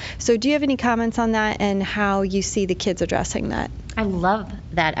activism. So do you have any comments on that and how you see the kids addressing that? I love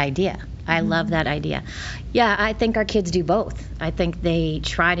that idea. Love that idea. Yeah, I think our kids do both. I think they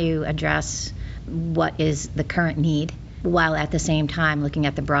try to address what is the current need, while at the same time looking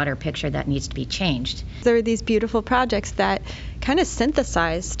at the broader picture that needs to be changed. There are these beautiful projects that kind of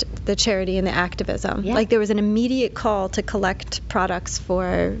synthesized the charity and the activism. Yeah. Like there was an immediate call to collect products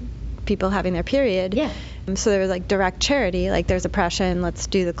for people having their period. Yeah. So there was direct charity, there's oppression, let's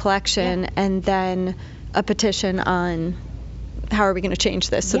do the collection, and then a petition on how are we going to change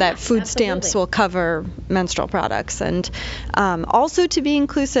this so that food stamps will cover menstrual products, and also to be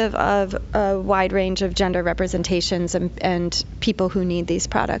inclusive of a wide range of gender representations and people who need these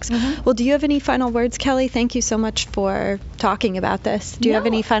products. Well, do you have any final words, Kelly? Thank you so much for talking about this. Do you have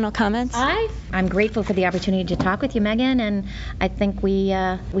any final comments? I'm grateful for the opportunity to talk with you, Megan, and I think we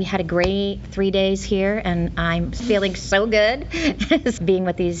had a great 3 days here, and I'm feeling so good. Being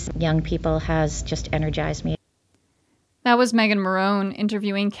with these young people has just energized me. That was Megan Morone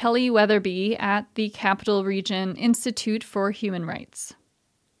interviewing Kelly Weatherby at the Capital Region Institute for Human Rights.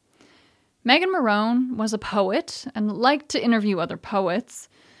 Megan Morone was a poet and liked to interview other poets.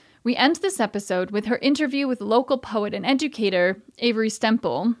 We end this episode with her interview with local poet and educator Avery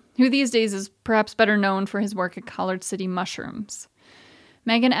Stemple, who these days is perhaps better known for his work at College City Mushrooms.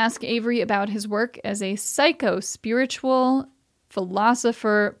 Megan asked Avery about his work as a psycho-spiritual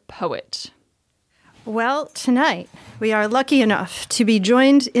philosopher poet. Well, tonight we are lucky enough to be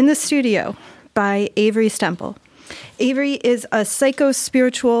joined in the studio by Avery Stemple. Avery is a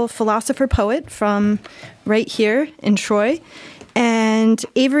psycho-spiritual philosopher poet from right here in Troy. And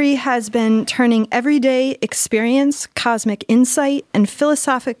Avery has been turning everyday experience, cosmic insight, and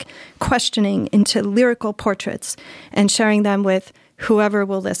philosophic questioning into lyrical portraits and sharing them with whoever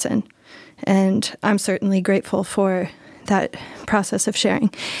will listen. And I'm certainly grateful for that process of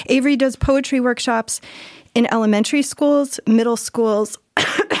sharing. Avery does poetry workshops in elementary schools, middle schools,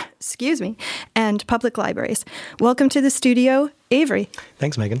 and public libraries. Welcome to the studio, Avery.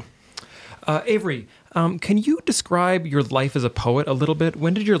 Thanks, Megan. Avery, can you describe your life as a poet a little bit?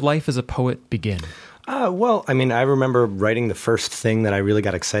 When did your life as a poet begin? Well, I mean, I remember writing the first thing that I really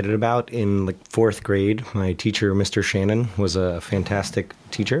got excited about in like 4th grade. My teacher, Mr. Shannon, was a fantastic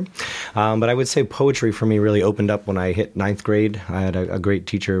teacher. But I would say poetry for me really opened up when I hit 9th grade. I had a great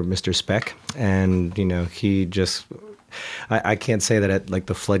teacher, Mr. Speck, and, he just... I can't say that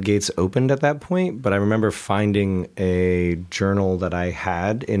the floodgates opened at that point, but I remember finding a journal that I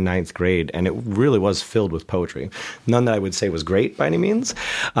had in 9th grade, and it really was filled with poetry. None that I would say was great by any means,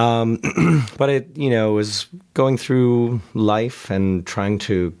 but it, was going through life and trying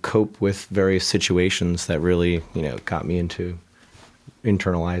to cope with various situations that really, got me into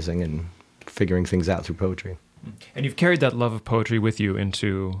internalizing and figuring things out through poetry. And you've carried that love of poetry with you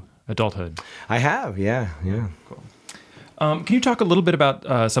into adulthood. I have, yeah. Cool. Can you talk a little bit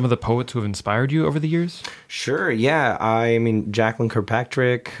about some of the poets who have inspired you over the years? Sure, yeah. I mean, Jacqueline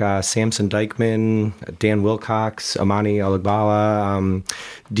Kirkpatrick, Samson Dykman, Dan Wilcox, Amani Alagbala,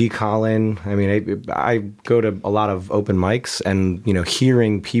 Dee Collin. I mean, I go to a lot of open mics, and,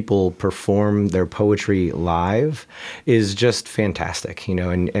 hearing people perform their poetry live is just fantastic,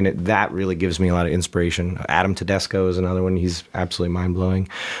 and that really gives me a lot of inspiration. Adam Tedesco is another one. He's absolutely mind-blowing.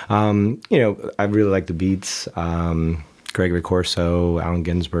 I really like the Beats. Gregory Corso, Allen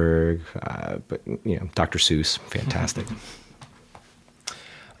Ginsberg, but Dr. Seuss, fantastic.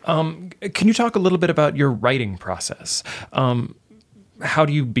 Can you talk a little bit about your writing process? How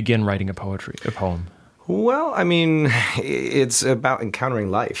do you begin writing a poem? Well, I mean, it's about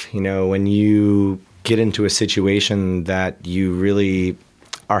encountering life. When you get into a situation that you really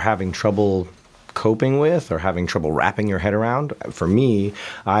are having trouble coping with or having trouble wrapping your head around. For me,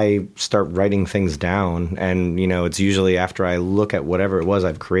 I start writing things down, and it's usually after I look at whatever it was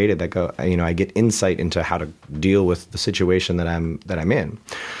I've created that I get insight into how to deal with the situation that I'm in.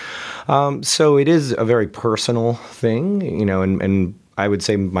 So it is a very personal thing, and I would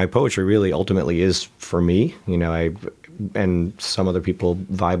say my poetry really ultimately is for me. And some other people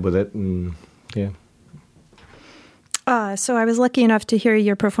vibe with it, and yeah. So I was lucky enough to hear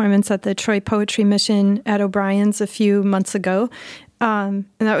your performance at the Troy Poetry Mission at O'Brien's a few months ago. And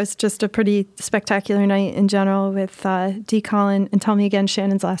that was just a pretty spectacular night in general with Dee Collin. And tell me again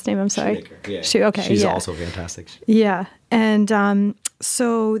Shannon's last name, I'm sorry. Shoemaker, yeah. She's also fantastic. Yeah. And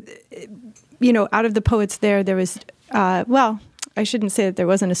so, out of the poets there was, I shouldn't say that there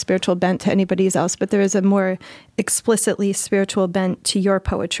wasn't a spiritual bent to anybody's else, but there is a more explicitly spiritual bent to your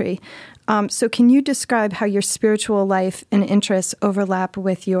poetry. So can you describe how your spiritual life and interests overlap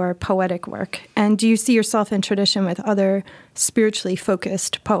with your poetic work? And do you see yourself in tradition with other spiritually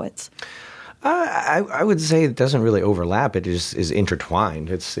focused poets? I would say it doesn't really overlap. It is intertwined.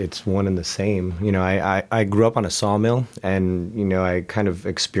 It's one and the same. I grew up on a sawmill, and I kind of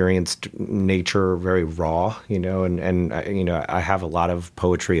experienced nature very raw. And I have a lot of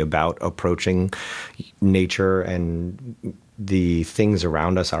poetry about approaching nature and the things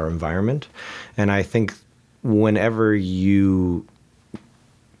around us, our environment. And I think whenever you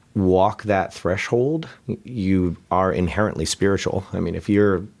walk that threshold, you are inherently spiritual. I mean, if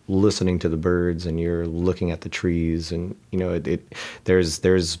you're listening to the birds and you're looking at the trees, and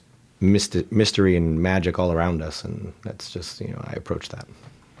there's mystery and magic all around us, and that's just I approach that.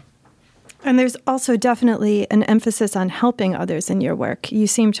 And there's also definitely an emphasis on helping others in your work. You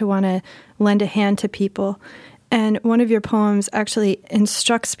seem to want to lend a hand to people, and one of your poems actually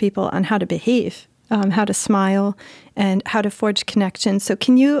instructs people on how to behave. How to smile, and how to forge connections. So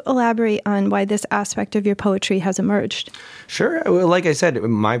can you elaborate on why this aspect of your poetry has emerged? Sure. Well, like I said,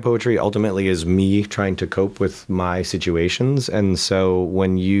 my poetry ultimately is me trying to cope with my situations. And so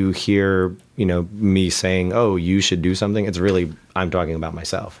when you hear, me saying, oh, you should do something, it's really, I'm talking about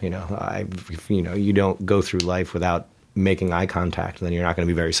myself. You don't go through life without making eye contact, then you're not going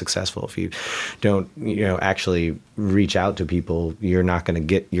to be very successful. If you don't, actually reach out to people, you're not going to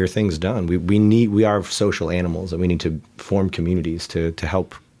get your things done. We are social animals, and we need to form communities to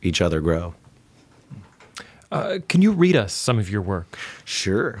help each other grow. Can you read us some of your work?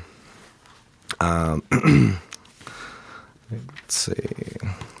 Sure. Let's see.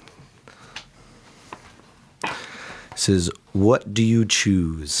 This is, what do you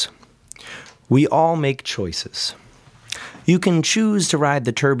choose? We all make choices. You can choose to ride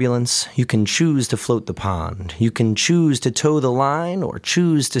the turbulence, you can choose to float the pond, you can choose to toe the line or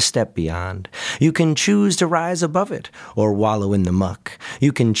choose to step beyond. You can choose to rise above it or wallow in the muck.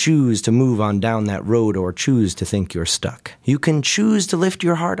 You can choose to move on down that road or choose to think you're stuck. You can choose to lift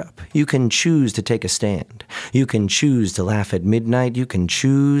your heart up, you can choose to take a stand. You can choose to laugh at midnight, you can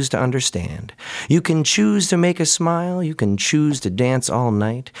choose to understand. You can choose to make a smile, you can choose to dance all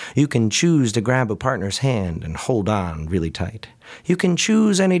night. You can choose to grab a partner's hand and hold on really tight. You can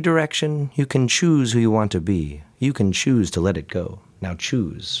choose any direction. You can choose who you want to be. You can choose to let it go. Now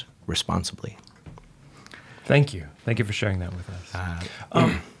choose responsibly. Thank you. Thank you for sharing that with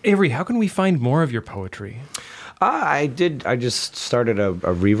us. Avery, how can we find more of your poetry? I just started a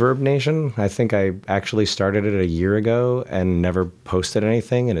Reverb Nation. I think I actually started it a year ago and never posted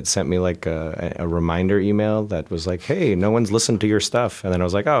anything. And it sent me like a reminder email that was like, hey, no one's listened to your stuff. And then I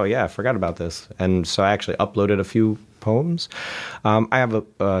was like, oh, yeah, I forgot about this. And so I actually uploaded a few poems. I have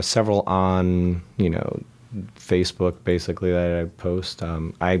several on, Facebook, basically, that I post.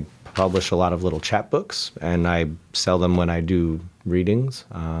 I publish a lot of little chapbooks, and I sell them when I do readings.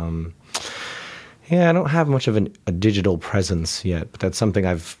 Yeah, I don't have much of a digital presence yet, but that's something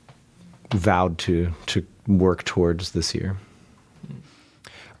I've vowed to work towards this year.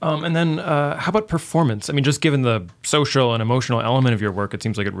 And then how about performance? I mean, just given the social and emotional element of your work, it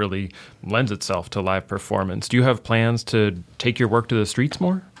seems like it really lends itself to live performance. Do you have plans to take your work to the streets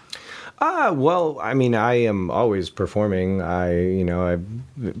more? Well, I mean, I am always performing.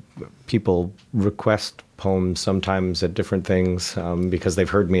 People request poems sometimes at different things because they've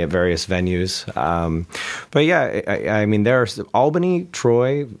heard me at various venues. But yeah, I mean, Albany,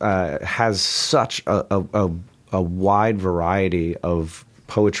 Troy has such a wide variety of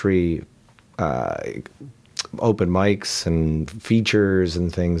poetry, open mics and features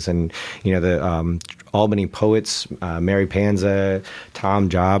and things. And, the Albany poets, Mary Panza, Tom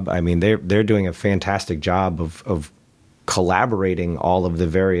Job, I mean, they're doing a fantastic job of collaborating all of the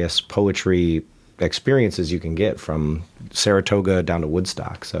various poetry experiences you can get from Saratoga down to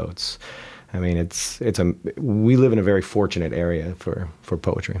Woodstock. So we live in a very fortunate area for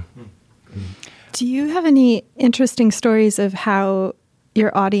poetry. Do you have any interesting stories of how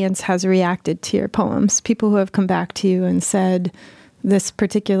your audience has reacted to your poems? People who have come back to you and said, this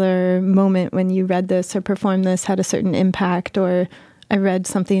particular moment when you read this or performed this had a certain impact, or I read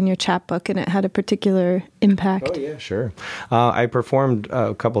something in your chapbook and it had a particular impact. Oh, yeah, sure. I performed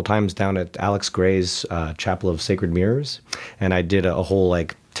a couple times down at Alex Gray's Chapel of Sacred Mirrors, and I did a whole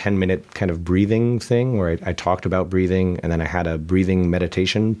 10-minute kind of breathing thing where I talked about breathing, and then I had a breathing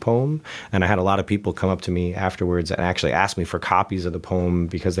meditation poem, and I had a lot of people come up to me afterwards and actually ask me for copies of the poem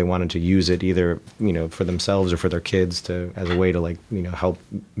because they wanted to use it either, for themselves or for their kids as a way to help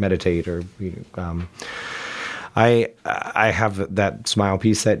meditate or, I have that smile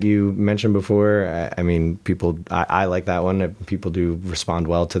piece that you mentioned before. I mean, I like that one. People do respond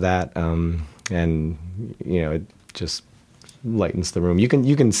well to that. And, it just lightens the room. You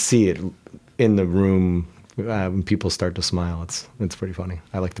can see it in the room when people start to smile. It's pretty funny.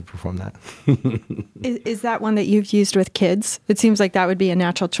 I like to perform that. Is that one that you've used with kids? It seems like that would be a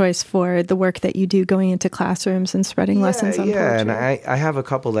natural choice for the work that you do going into classrooms and spreading lessons on poetry. Yeah, and I have a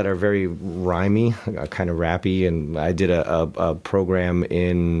couple that are very rhymey, kind of rappy, and I did a program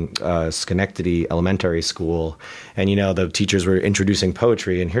in Schenectady Elementary School, and the teachers were introducing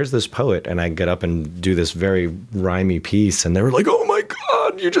poetry, and here's this poet, and I get up and do this very rhymey piece, and they were like, oh my God,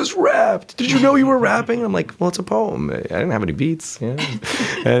 God, you just rapped. Did you know you were rapping? I'm like, well, it's a poem. I didn't have any beats. Yeah.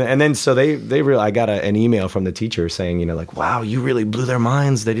 and then so I got an email from the teacher saying, like, wow, you really blew their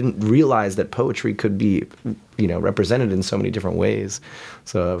minds. They didn't realize that poetry could be, represented in so many different ways.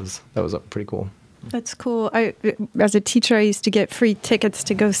 So that was pretty cool. That's cool. As a teacher, I used to get free tickets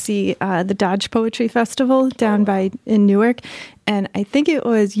to go see the Dodge Poetry Festival down in Newark. And I think it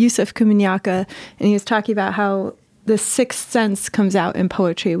was Yusuf Kumunyaka, and he was talking about how the sixth sense comes out in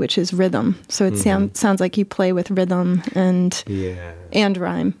poetry, which is rhythm. So it sounds like you play with rhythm and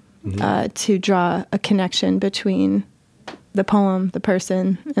rhyme to draw a connection between the poem, the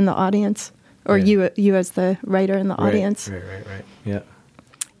person, and the audience, or you as the writer and the audience. Right. Yeah.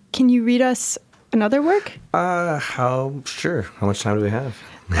 Can you read us another work? Sure. How much time do we have?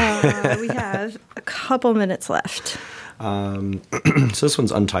 We have a couple minutes left. So this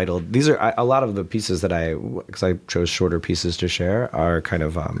one's untitled. These are a lot of the pieces that because I chose shorter pieces to share, are kind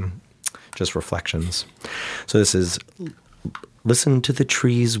of just reflections. So this is, listen to the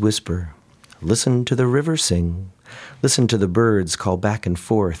trees whisper, listen to the river sing, listen to the birds call back and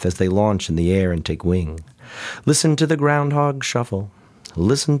forth as they launch in the air and take wing. Listen to the groundhog shuffle,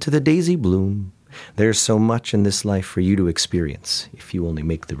 listen to the daisy bloom. There's so much in this life for you to experience if you only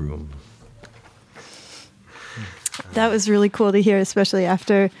make the room. That was really cool to hear, especially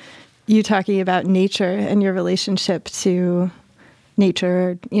after you talking about nature and your relationship to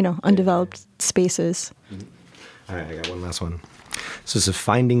nature, undeveloped spaces. All right, I got one last one. So this is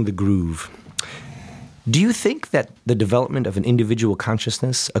Finding the Groove. Do you think that the development of an individual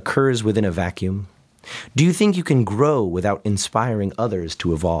consciousness occurs within a vacuum? Do you think you can grow without inspiring others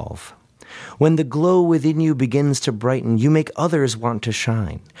to evolve? When the glow within you begins to brighten, you make others want to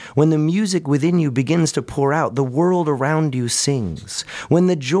shine. When the music within you begins to pour out, the world around you sings. When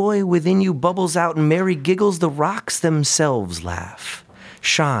the joy within you bubbles out and merry giggles, the rocks themselves laugh.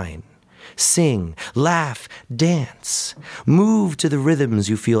 Shine, sing, laugh, dance. Move to the rhythms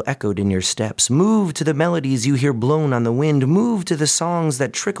you feel echoed in your steps. Move to the melodies you hear blown on the wind. Move to the songs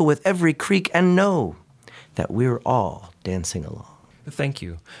that trickle with every creak, and know that we're all dancing along. Thank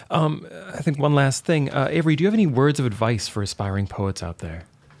you. I think one last thing. Avery, do you have any words of advice for aspiring poets out there?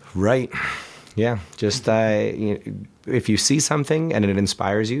 Right. Yeah. Just if you see something and it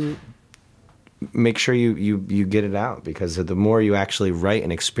inspires you, make sure you get it out, because the more you actually write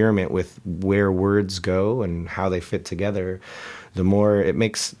and experiment with where words go and how they fit together, the more it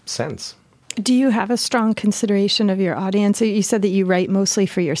makes sense. Do you have a strong consideration of your audience? You said that you write mostly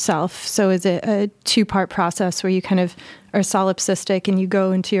for yourself. So is it a two-part process where you kind of are solipsistic and you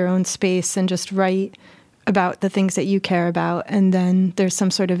go into your own space and just write about the things that you care about, and then there's some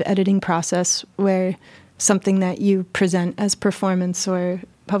sort of editing process where something that you present as performance or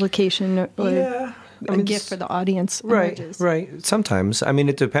publication or a gift for the audience emerges? Right. Sometimes. I mean,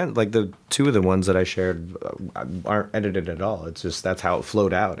 it depends. Like the two of the ones that I shared aren't edited at all. It's just that's how it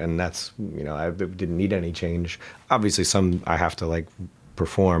flowed out, and that's, I didn't need any change. Obviously, some I have to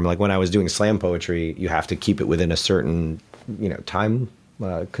perform. Like when I was doing slam poetry, you have to keep it within a certain time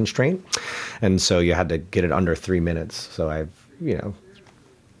constraint, and so you had to get it under 3 minutes. So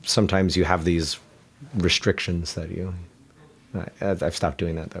sometimes you have these restrictions that I've stopped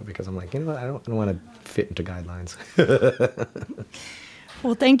doing that, though, because I'm like, I don't want to fit into guidelines.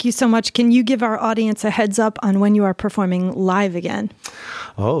 Well, thank you so much. Can you give our audience a heads up on when you are performing live again?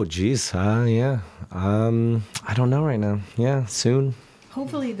 Oh, geez. Yeah. I don't know right now. Yeah, soon.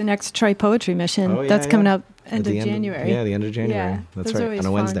 Hopefully the next Troy Poetry Mission. That's coming up end of January. The end of January. Yeah, that's right. On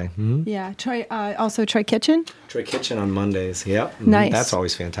a Wednesday. Mm-hmm. Yeah. Also Troy Kitchen? Troy Kitchen on Mondays. Yep. Nice. That's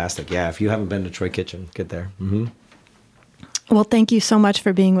always fantastic. Yeah, if you haven't been to Troy Kitchen, get there. Mm-hmm. Well, thank you so much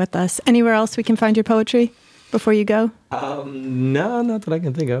for being with us. Anywhere else we can find your poetry before you go? No, not that I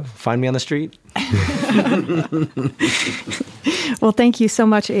can think of. Find me on the street. Well, thank you so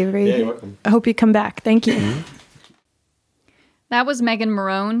much, Avery. Yeah, you're welcome. I hope you come back. Thank you. Mm-hmm. That was Megan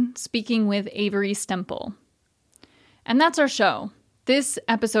Morone speaking with Avery Stemple. And that's our show. This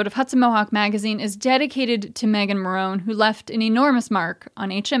episode of Hudson Mohawk Magazine is dedicated to Megan Morone, who left an enormous mark on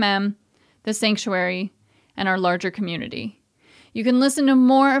HMM, the Sanctuary, and our larger community. You can listen to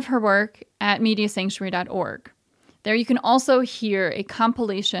more of her work at mediasanctuary.org. There you can also hear a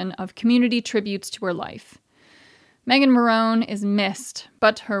compilation of community tributes to her life. Megan Morone is missed,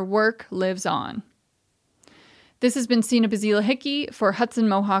 but her work lives on. This has been Sina Bazila Hickey for Hudson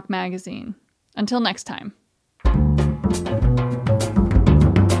Mohawk Magazine. Until next time.